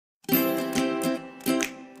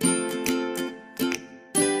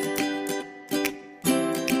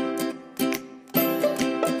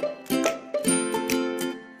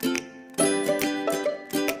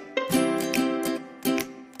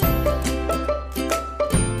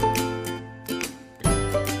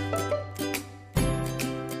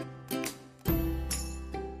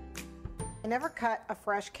never cut a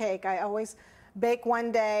fresh cake. I always bake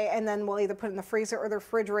one day and then we'll either put it in the freezer or the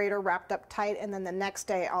refrigerator wrapped up tight, and then the next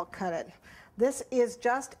day I'll cut it. This is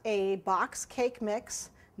just a box cake mix,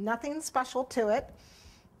 nothing special to it.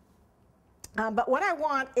 But what I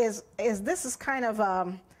want is this is kind of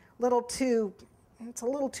it's a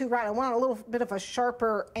little too right. I want a little bit of a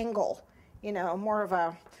sharper angle, you know, more of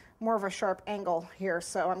a sharp angle here.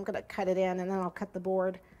 So I'm going to cut it in and then I'll cut the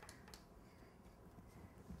board.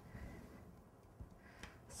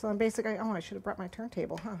 So I'm basically, oh, I should have brought my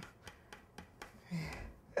turntable, huh?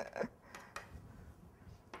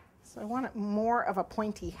 So I want it more of a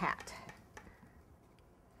pointy hat.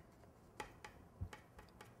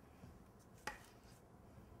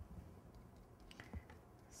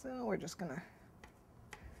 So we're just going to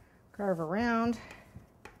carve around.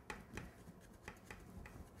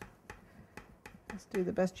 Just do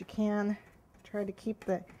the best you can. Try to keep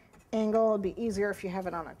the angle. It'll be easier if you have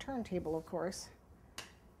it on a turntable, of course.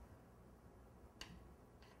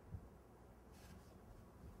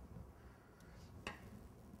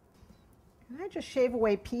 And I just shave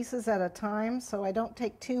away pieces at a time so I don't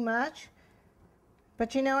take too much.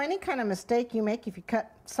 But you know, any kind of mistake you make, if you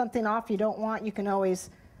cut something off you don't want, you can always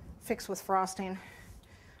fix with frosting,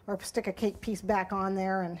 or stick a cake piece back on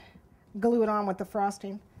there and glue it on with the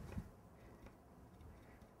frosting.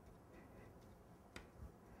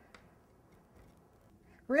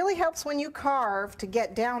 Really helps when you carve to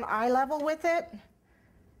get down eye level with it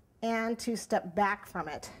and to step back from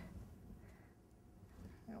it.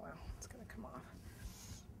 Oh well, it's going to come off.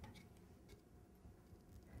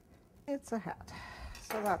 It's a hat,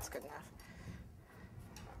 so that's good enough.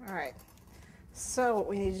 All right. So what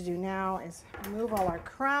we need to do now is remove all our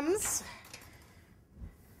crumbs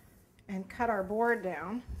and cut our board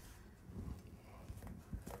down.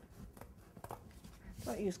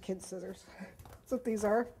 Don't use kid scissors. That's what these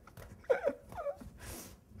are.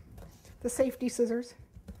 The safety scissors.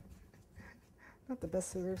 Not the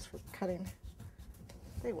best scissors for cutting.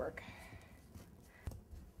 They work.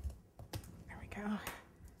 There we go.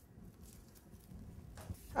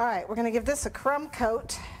 All right, we're going to give this a crumb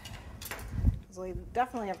coat. We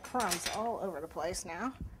definitely have crumbs all over the place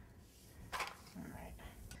now. All right.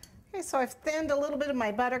 Okay, so I've thinned a little bit of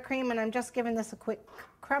my buttercream and I'm just giving this a quick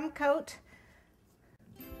crumb coat.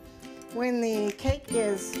 When the cake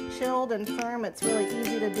is chilled and firm, it's really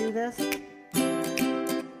easy to do this.